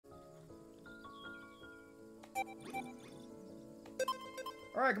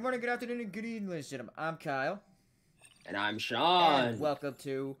Alright, good morning, good afternoon, and good evening, ladies and gentlemen. I'm Kyle. And I'm Sean. And welcome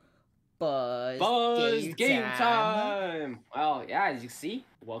to BuzzedGameTime. BuzzedGameTime. Well, yeah, as you can see,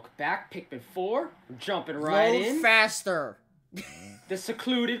 welcome back. Pikmin 4. We're jumping right Load in. faster. The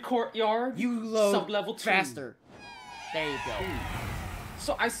secluded courtyard. You load sub-level 2. faster. There you go.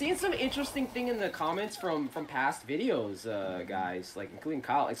 So I've seen some interesting thing in the comments from past videos, guys, like including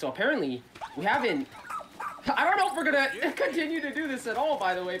Kyle. Like, so apparently we haven't. I don't know if we're gonna continue to do this at all,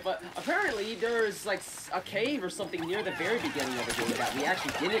 by the way, but apparently there's like a cave or something near the very beginning of the game that we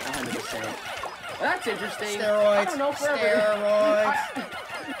actually didn't 100%. Well, that's interesting. Steroids. I don't know if we're Steroids.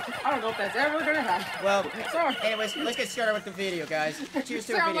 I don't know if that's ever gonna happen. Well, sorry. anyways, let's get started with the video, guys. Cheers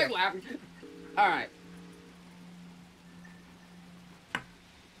to the Sound video. like laughing. All right.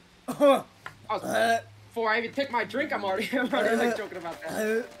 Before I even take my drink, I'm already like joking about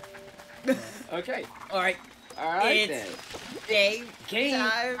that. Okay. All right. Then. Game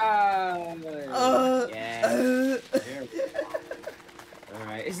time. Yeah. All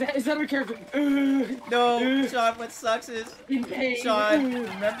right. Is that a character? No, Sean. What sucks is in pain. Sean.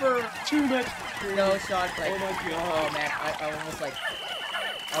 Remember too much. No, Sean. Like, oh my god. Oh man, I almost like.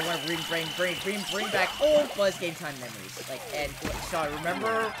 I want to bring back old BuzzedGameTime memories. Like, and Sean,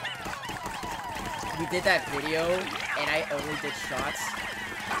 remember we did that video and I only did shots.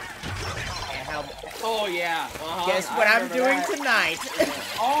 Oh yeah. Guess what I'm doing tonight?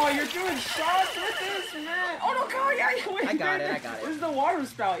 Oh, you're doing shots with this, man. Oh no, God, yeah. Wait, I got it. This is the water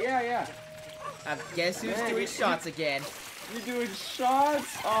spout. Yeah. Guess who's doing shots again? You're doing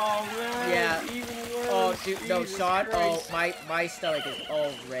shots? Oh man. Yeah. It's even worse. Oh dude, no, Sean. Christ. Oh, my stomach is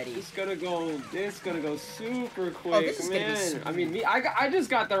all ready. It's gonna go super quick, Oh, this is man. gonna be sweet. I mean, I just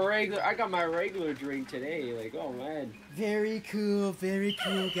got my regular drink today. Like, oh man. Very cool,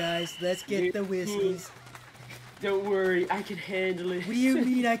 guys. Let's get the whistles. Don't worry, I can handle it. What do you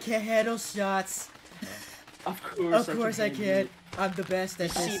mean I can't handle shots? Of course. Of course I can. I'm the best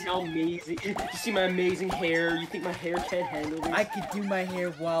at this. You see how amazing? You see my amazing hair? You think my hair can't handle this? I could do my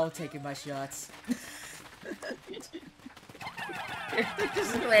hair while taking my shots.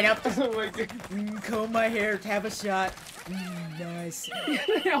 Just straight up. Oh my god. Comb my hair, have a shot. Nice.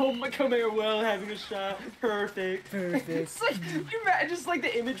 Oh my, come here, well, having a shot. Perfect. It's like, you imagine just like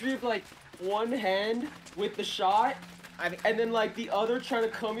the imagery of like one hand with the shot, and then like the other trying to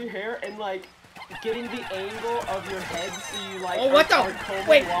comb your hair and like getting the angle of your head so you like what the?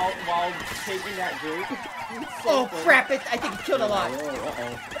 Wait. while taking that drink. So crap! I think it killed a lot.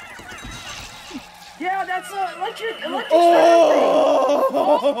 Yeah, that's electric.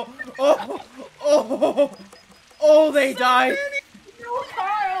 Oh! They died. No,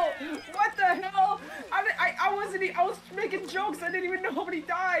 Kyle! What the hell? I was making jokes. I didn't even know how many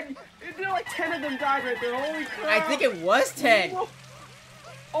died. There were like 10 of them died right there. Holy crap! I think it was 10.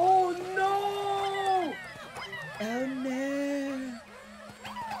 Oh no! Oh no!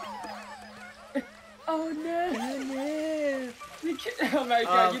 Oh no! Oh no! Oh my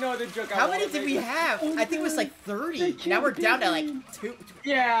god! You know the joke. How many did we have? I think it was like 30. Now we're down to like 2.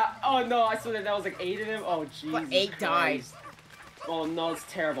 Yeah. Oh no! I saw that was like 8 of them. Oh jeez. But 8 died. Oh no, it's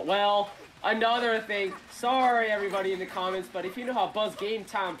terrible. Well, another thing. Sorry everybody in the comments, but if you know how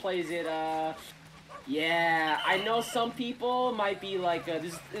BuzzedGameTime plays it, yeah, I know some people might be like,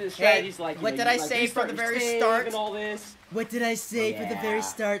 this strategy's like. What did I say from the very start? And all this. What did I say from the very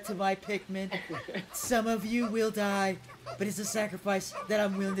start to my Pikmin? Some of you will die, but it's a sacrifice that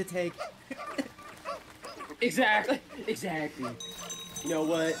I'm willing to take. Exactly. You know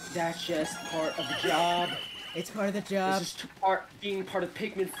what? That's just part of the job. It's part of the job. It's just being part of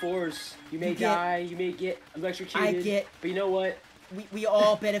Pikmin Force. You may die, you may get electrocuted. But you know what? We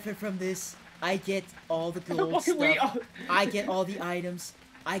all benefit from this. I get all the gold stuff. I get all the items.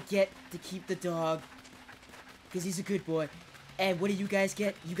 I get to keep the dog. Because he's a good boy. And what do you guys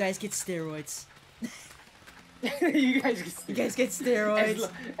get? You guys get steroids. You guys get steroids.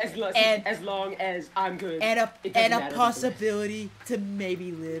 As long as I'm good. And a possibility to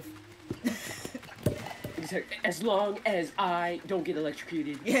maybe live. As long as I don't get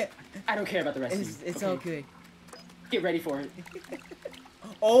electrocuted. Yeah. I don't care about the rest of you. It's all good. Get ready for it.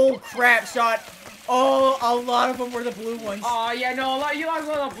 Oh crap, Sean. Oh, a lot of them were the blue ones. Oh, yeah, no, you lost a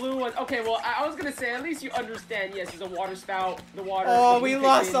lot of blue ones. Okay, well, I was gonna say, at least you understand, yes, there's a water spout, the water... Oh, we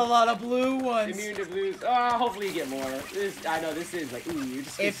lost a lot of blue ones. Immune to blues. Hopefully you get more. I know, this is like, ooh, you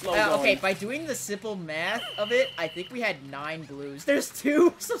just get slow going. Okay, by doing the simple math of it, I think we had 9 blues. There's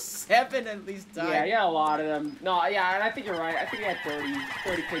 2, so 7 at least died. Yeah, a lot of them. No, yeah, and I think you're right. I think we had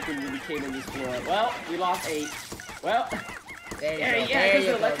 30 Pikmin when we came in this floor. Well, we lost 8. Well... There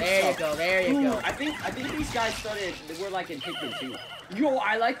you go. I think these guys started. They were like in Pikmin 2. Yo,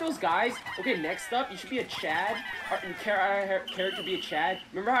 I like those guys. Okay, next up, you should be a Chad. Character be a Chad.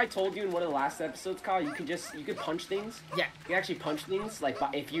 Remember how I told you in one of the last episodes, Kyle? You could punch things. Yeah. You can actually punch things. Like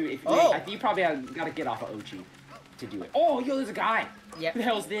if you Oh. I think you probably got to get off of Ochi to do it. Oh, yo, there's a guy. Yep. Who the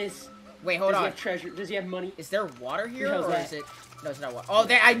hell's this? Wait, hold on. Does he have treasure? Does he have money? Is there water here, How's or that? is it? No, it's not water. Oh,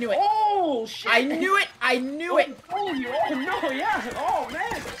 there! I knew it. Oh shit! I knew it! I knew it! Oh no! Yeah! Oh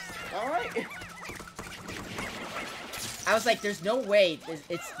man! All right. I was like, there's no way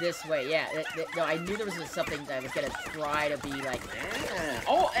it's this way. Yeah, no, I knew there was something that I was gonna try to be like. Yeah.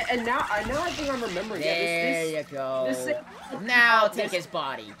 Oh, and now I think I'm remembering. There you go. This now take his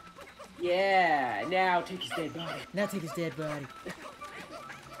body. Yeah. Now take his dead body. Now take his dead body.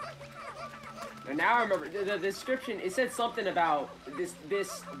 And now I remember the description. It said something about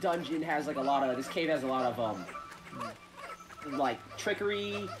this dungeon has like a lot of. This cave has a lot of like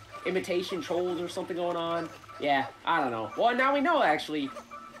trickery, imitation trolls or something going on. Yeah, I don't know. Well, now we know, actually.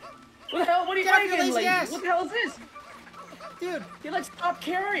 What the hell? What are you doing, lady? What the hell is this? Dude, you're like, stop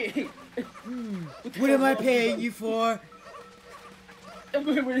carrying. What am I paying you for?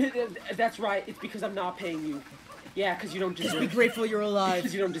 That's right. It's because I'm not paying you. Yeah, because you don't deserve. Just be grateful you're alive.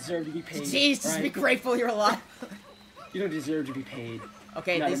 Because you don't deserve to be paid. Jeez, just be grateful you're alive. You don't deserve to be paid.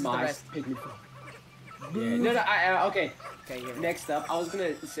 Okay, this is the rest. Pikmin. Yeah. No, okay. Okay, here. Next up, I was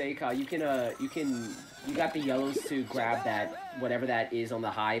gonna say, Kyle, you got the yellows to grab that, whatever that is on the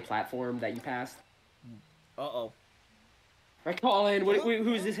high platform that you passed. Uh-oh. Right, Colin,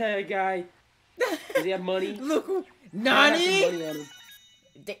 who's this head guy? Does he have money? Look who... Nani?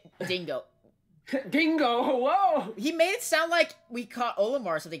 Dingo. Dingo, whoa! He made it sound like we caught Olimar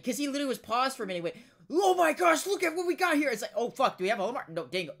or something, because he literally was paused for a minute. Wait, oh my gosh, look at what we got here! It's like, oh fuck, do we have Olimar? No,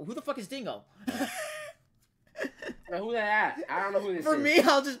 Dingo. Who the fuck is Dingo? Who that? I don't know who this is. For me,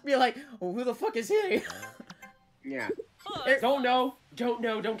 I'll just be like, oh, who the fuck is he? Yeah. Don't know,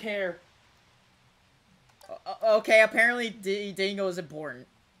 don't care. Okay, apparently Dingo is important.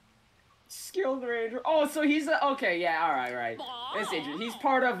 Skilled Ranger. Oh, so he's okay, yeah, alright. That's interesting. He's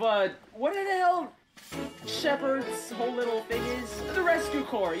part of, what the hell Shepard's whole little thing is? The Rescue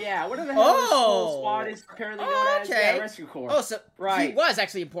Corps, yeah. What the hell this whole squad is apparently known as? Yeah, Rescue Corps. Oh, so he was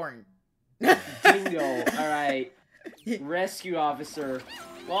actually important. Dingo, alright. Rescue officer.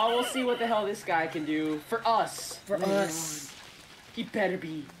 Well, we'll see what the hell this guy can do for us. He better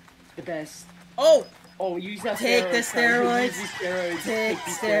be the best. Oh! Oh, use that Take the steroids. Take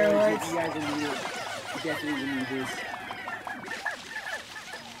the steroids. You guys will need it. You definitely will need this.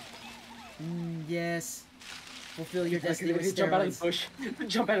 Yes. Fulfill your destiny with steroids. Jump out of the bush.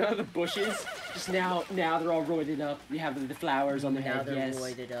 Jump out of the bushes. Just now they're all roided up. You have the flowers on their head. Now they're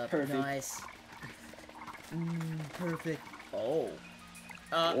roided up. Perfect. Nice. Perfect. Oh.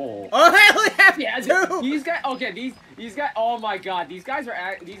 Oh, I only have two! These guys, okay, these guys, oh my god, these are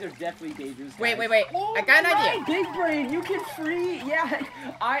definitely dangerous guys. Wait, oh, I got an idea. Big brain, you can free, yeah,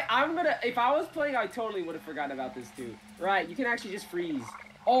 I'm gonna, if I was playing, I totally would have forgotten about this too. Right, you can actually just freeze.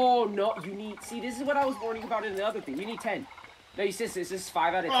 Oh, no, you need, see, this is what I was warning about in the other thing, you need 10. No, you said this is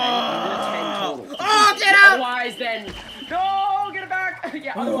 5 out of 10, you need 10 total. Oh, get out! Otherwise, then, no, get it back!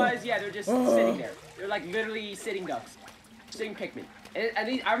 Yeah, otherwise, yeah, they're just sitting there. They're like literally sitting ducks. Sitting Pikmin. And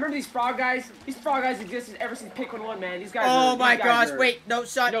I remember these frog guys. These frog guys existed ever since Pikmin 1, man. These guys. Oh my gosh! Wait, no,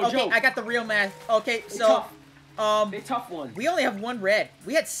 son. No, okay, joke. I got the real math. Okay, so they tough one. We only have 1 red.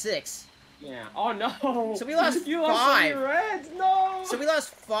 We had 6. Yeah. Oh no. So we lost 5. You lost your reds. No. So we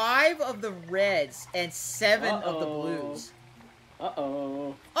lost 5 of the reds and 7 of the blues.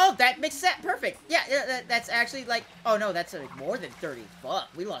 Uh-oh. Oh, that makes sense. Perfect. Yeah, that's actually like... Oh, no, that's more than 30. Fuck,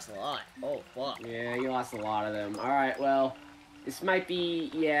 we lost a lot. Oh, fuck. Yeah, you lost a lot of them. Alright, well, this might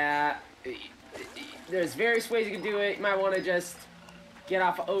be... Yeah, there's various ways you can do it. You might want to just get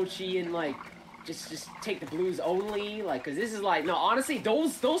off of Ochi and, like, just take the blues only. Like, because this is like... No, honestly,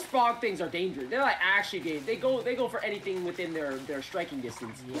 those frog things are dangerous. They're, like, actually dangerous. They go for anything within their striking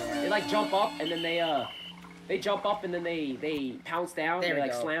distance. Yeah. They, like, jump up and then they jump up and then they pounce down. They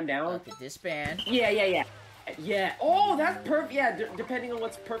like slam down. Okay, disband. Yeah. Oh, that's perfect. Yeah, depending on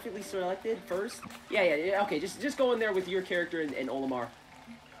what's perfectly selected first. Yeah. Okay, just go in there with your character and Olimar.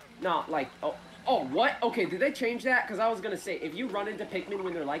 Not like oh what? Okay, did they change that? Because I was gonna say if you run into Pikmin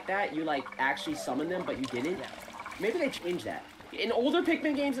when they're like that, you like actually summon them, but you didn't. Yeah. Maybe they changed that. In older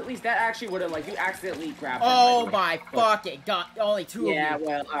Pikmin games, at least, that actually would have, like, you accidentally grabbed them. Oh my fucking god, only 2 of you. Yeah,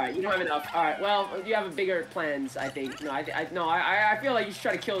 well, alright, you don't have enough. Alright, well, you have bigger plans, I think. No, I feel like you should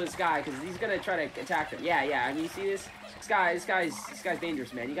try to kill this guy, because he's gonna try to attack them. Yeah, I mean, you see this? This guy's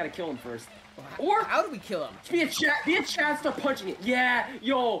dangerous, man. You gotta kill him first. Or how do we kill him? Be a chat, start punching it. Yeah,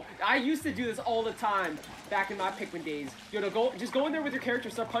 yo, I used to do this all the time back in my Pikmin days. Yo, just go in there with your character,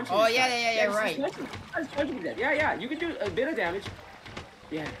 start punching. Oh yeah, right. Just punching them. Yeah, you can do a bit of damage.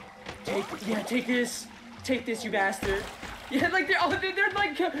 Yeah, take this, you bastard. Yeah, like they're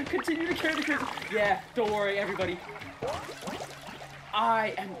like continue to carry the character. Yeah, don't worry, everybody.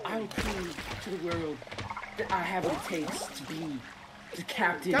 I'll prove to the world that I have what it takes to be the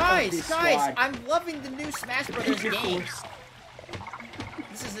captain of this squad. Guys, I'm loving the new Smash Brothers game.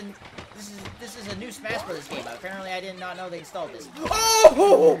 This is a new Smash Brothers game. Apparently, I did not know they installed this.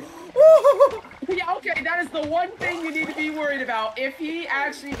 Oh! Yeah, okay, that is the one thing you need to be worried about. If he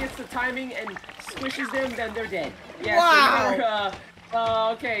actually gets the timing and squishes them, then they're dead. Yeah, wow.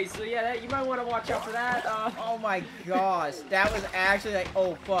 So okay, so yeah, you might want to watch out for that. Oh my gosh, that was actually like,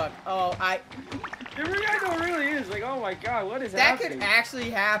 oh fuck, It really is. Like, oh my god, what is happening? That could actually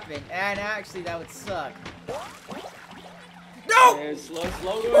happen, and actually that would suck. No! Yeah, slow.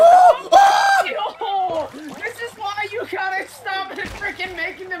 Oh! This is why you gotta stop freaking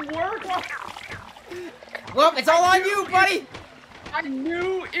making them work. Well, it's all on you, buddy. I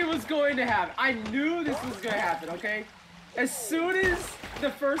knew it was going to happen. I knew this was going to happen, okay? As soon as the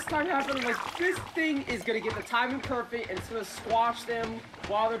first time happened, I'm like, this thing is going to get the timing perfect, and it's going to squash them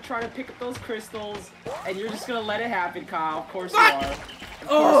while they're trying to pick up those crystals, and you're just going to let it happen, Kyle. Of course you are. Of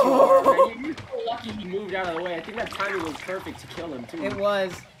course you are. Man, you're so lucky he moved out of the way. I think that timing was perfect to kill him, too. It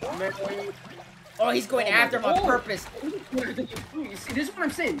was. Oh, he's going after him on purpose. You see, this is what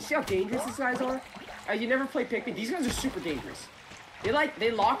I'm saying. You see how dangerous these guys are? You never play Pikmin. These guys are super dangerous.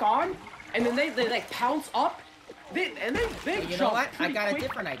 They lock on, and then they like pounce up. They you know what? I got a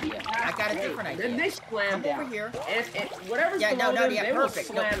different idea. Then they slam down. Over here. And whatever's below them, they perfect.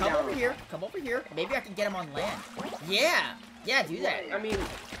 will slam down. Come over here. Maybe I can get him on land. Yeah, do that. I mean,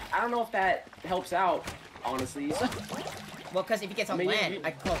 I don't know if that helps out, honestly. Well, because if he gets on land,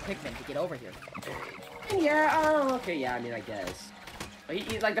 I can call Pikmin to get over here. Yeah. Okay. Yeah. I mean, I guess.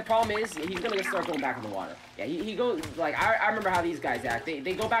 Like, the problem is, he's gonna start going back in the water. Yeah, he goes, like, I remember how these guys act. They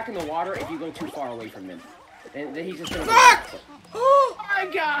go back in the water if you go too far away from them. And then he's just gonna go back. Oh my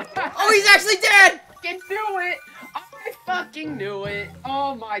god! Oh, he's actually dead! I knew it! I fucking knew it!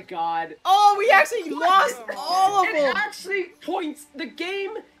 Oh my god. Oh, we actually lost all of them! It actually points, the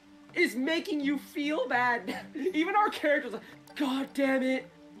game is making you feel bad. Even our characters are like, god damn it.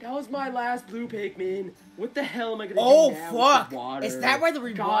 That was my last blue Pikmin. What the hell am I gonna do now with the water? Is that why the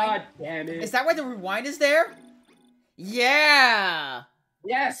rewind? God damn it. Is that why the rewind is there? Yeah!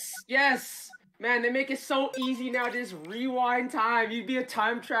 Yes! Man, they make it so easy now to just rewind time. You'd be a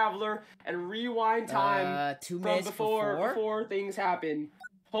time traveler and rewind time 2 minutes before things happen.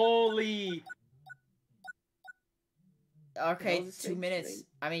 Holy. Okay, 2 minutes.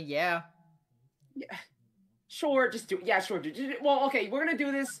 I mean, yeah. Sure, just do it. Yeah, sure. Well, okay, we're gonna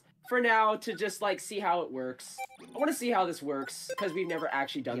do this for now to just, like, see how it works. I want to see how this works, because we've never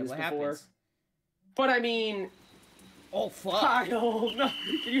actually done this before. Happens? But, I mean... Oh, fuck. I don't know.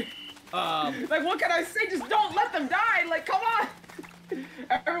 Can you... like, what can I say? Just don't let them die! Like, come on!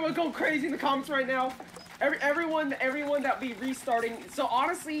 Everyone go crazy in the comments right now. Everyone that be restarting. So,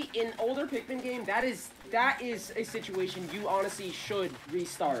 honestly, in older Pikmin game, that is a situation you honestly should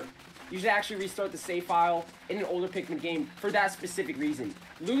restart. You should actually restart the save file in an older Pikmin game for that specific reason.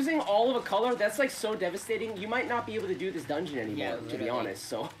 Losing all of a color, that's like so devastating. You might not be able to do this dungeon anymore, to be honest.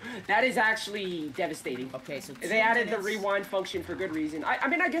 So that is actually devastating. Okay, so they added the rewind function for good reason. I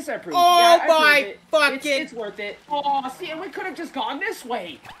mean, I guess I approve. Oh yeah, my fucking! It's worth it. Oh, see, and we could have just gone this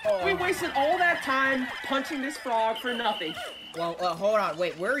way. Oh. We wasted all that time punching this frog for nothing. Well, hold on.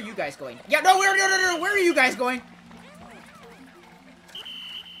 Wait, where are you guys going? Yeah, no, where are you guys going?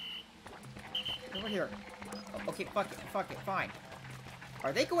 Over here. Okay, fuck it, fine.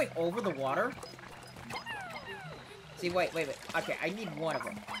 Are they going over the water? See, wait. Okay, I need one of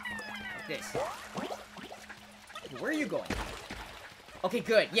them. Like this. Where are you going? Okay,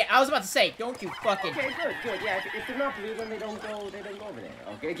 good. Yeah, I was about to say, don't you fucking... Okay, good. Yeah, if they're not blue, then they don't go over there.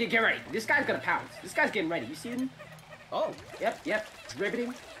 Okay, get ready. This guy's gonna pounce. This guy's getting ready. You see him? Oh. Yep. He's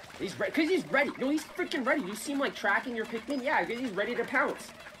riveting. He's ready. Because he's ready. No, he's freaking ready. You see him, like, tracking your Pikmin? Yeah, because he's ready to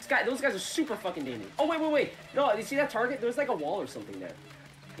pounce. Those guys are super fucking dangerous. Oh, wait. No, you see that target? There's like a wall or something there.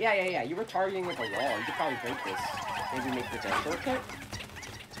 Yeah. You were targeting like a wall. You could probably break this. Maybe make this a shortcut.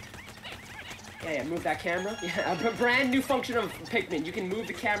 Yeah, move that camera. Yeah, a brand new function of Pikmin. You can move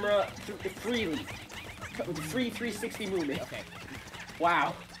the camera freely. With a free 360 movement. Okay.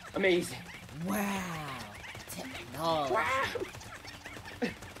 Wow. Amazing. Wow. Technology. Wow.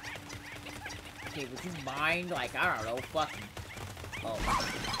 Okay, would you mind, like, I don't know, fucking... Oh.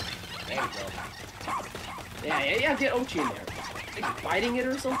 There you go. Yeah, get Ochi in there. Like fighting it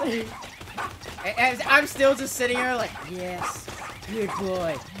or something. And I'm still just sitting here like, yes, good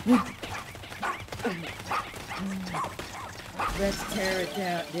boy. Let's tear it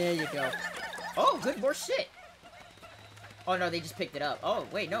down. There you go. Oh, good, more shit. Oh no, they just picked it up. Oh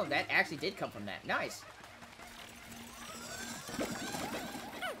wait, no, that actually did come from that. Nice.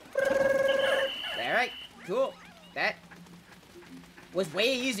 Alright, cool. That was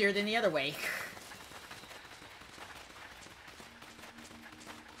way easier than the other way.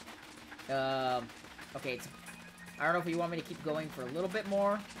 Okay, I don't know if you want me to keep going for a little bit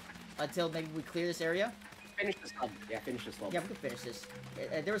more until maybe we clear this area. Finish this level. Yeah, finish this level. Yeah, we can finish this.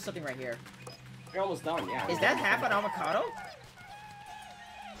 There was something right here. You're almost done, yeah. Is that half an avocado?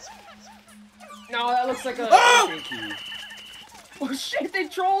 No, that looks like a... Oh! Oh shit, they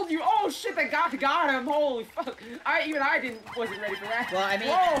trolled you! Oh shit, they got him! Holy fuck! Even I wasn't ready for that. Well, I mean,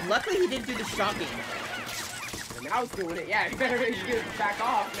 luckily he didn't do the shocking. And now he's doing it. Yeah, you better back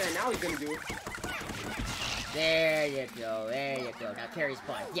off, man. Now he's gonna do it. There you go, there you go. Now carry his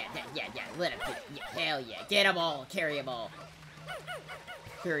punch. Yeah, let him do it. Yeah, hell yeah. Get them all, carry them all.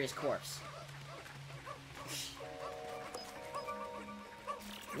 Carry his corpse.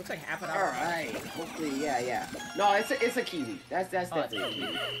 Looks like half an hour. Alright, hopefully, yeah. No, it's a kiwi. That's definitely a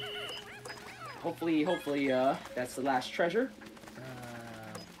kiwi. Hopefully, that's the last treasure.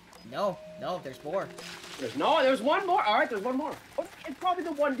 No, there's more. There's one more. Alright, there's one more. Oh, it's probably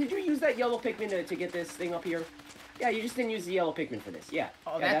the one. Did you use that yellow Pikmin to get this thing up here? Yeah, you just didn't use the yellow Pikmin for this. Yeah.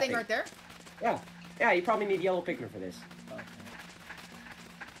 Oh, yeah, that thing right there? Yeah, you probably need yellow Pikmin for this. Okay.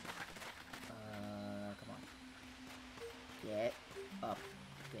 Come on. Get up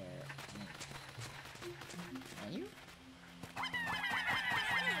there. Can you?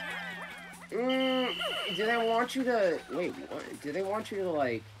 Do they want you to... Wait, what? Do they want you to,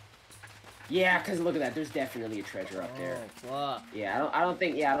 like... Yeah, because look at that. There's definitely a treasure up there. Oh, fuck. Yeah, I don't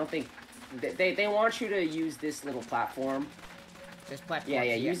think... They want you to use this little platform. This platform?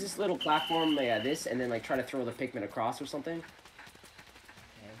 Yeah, use this little platform, this, and then, like, try to throw the Pikmin across or something. Okay.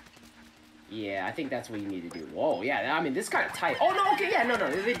 Yeah, I think that's what you need to do. Whoa, yeah, I mean, this is kind of tight. Oh, no, okay, yeah, no,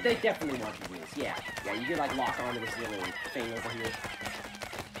 they definitely want you to do this. Yeah, you can, like, lock onto this little thing over here.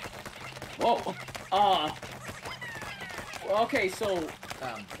 Whoa, okay, so,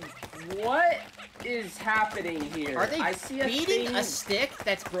 what is happening here? Are they beating a stick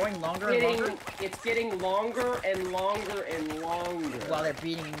that's growing longer and longer? It's getting longer and longer and longer. While they're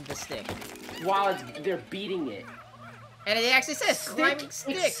beating the stick. While they're beating it. And it actually says climbing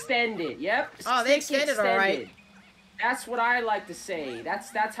stick. Extended, yep. Oh, they extended, alright. That's what I like to say. That's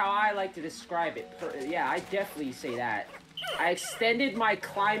how I like to describe it. Yeah, I definitely say that. I extended my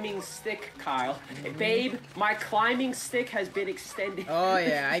climbing stick, Kyle. Babe, my climbing stick has been extended. Oh,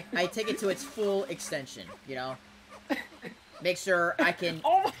 yeah. I take it to its full extension, you know? Make sure I can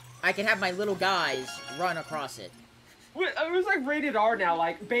have my little guys run across it. It was like rated R now,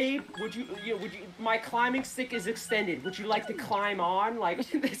 like, babe, would you, my climbing stick is extended. Would you like to climb on? Like,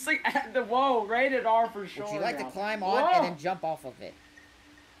 it's like, whoa, rated R for sure. Would you like to climb on and then jump off of it?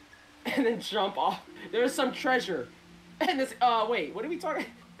 And then jump off. There's some treasure. And this, wait, what are we talking?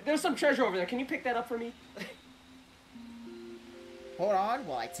 There's some treasure over there. Can you pick that up for me? Hold on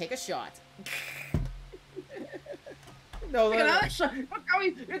while I take a shot. No, take another shot. Look how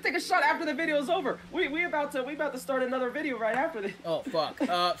we're gonna take a shot after the video is over. We about to start another video right after this. Oh fuck.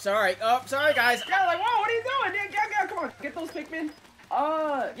 Sorry. Sorry guys. Yeah, like, whoa, what are you doing? Yeah, come on, get those Pikmin.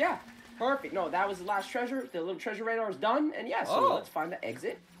 Yeah, perfect. No, that was the last treasure. The little treasure radar is done, and yeah, so let's find the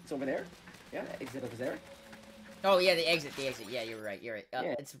exit. It's over there. Yeah, the exit over there. Oh yeah, the exit. Yeah, you're right. Yeah.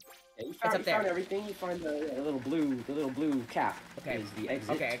 It's up there. You found everything. You find the little blue cap. Okay. Is the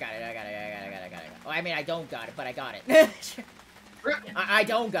exit. Okay, I got it. Oh, I mean, I don't got it, but I got it. I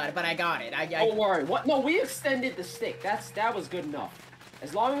don't got it, but I got it. Don't worry. What? No, we extended the stick. That was good enough.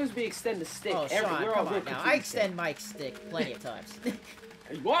 As long as we extend the stick, we're all good now. I extend my stick plenty of times.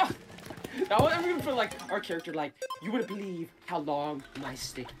 What? That wasn't even for, like, our character, like, you wouldn't believe how long my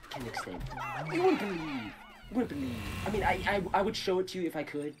stick can extend. You wouldn't believe. I mean, I would show it to you if I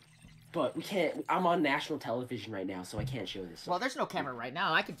could, but we can't. I'm on national television right now, so I can't show this. Well, there's no camera right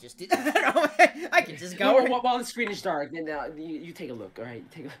now. I can just do that. I can just go. No, while the screen is dark, then you take a look, all right?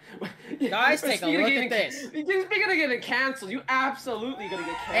 Guys, take a look at this. You're gonna get canceled. You absolutely gonna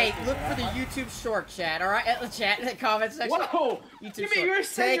get canceled. Hey, look for the YouTube short, chat. All right, chat in the comment section. Whoa! YouTube you short. mean you're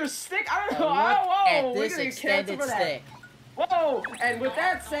saying your stick? I don't know. Look at We're this gonna get canceled extended for that. stick. Whoa! And with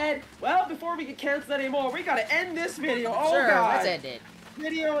that said, well, before we get canceled anymore, we gotta end this video. Oh sure, god! Let's end it.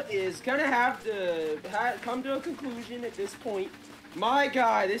 Video is gonna have to come to a conclusion at this point. My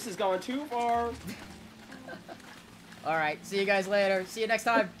God, this is going too far. All right, see you guys later. See you next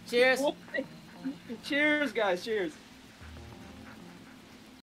time. Cheers. Cheers, guys. Cheers.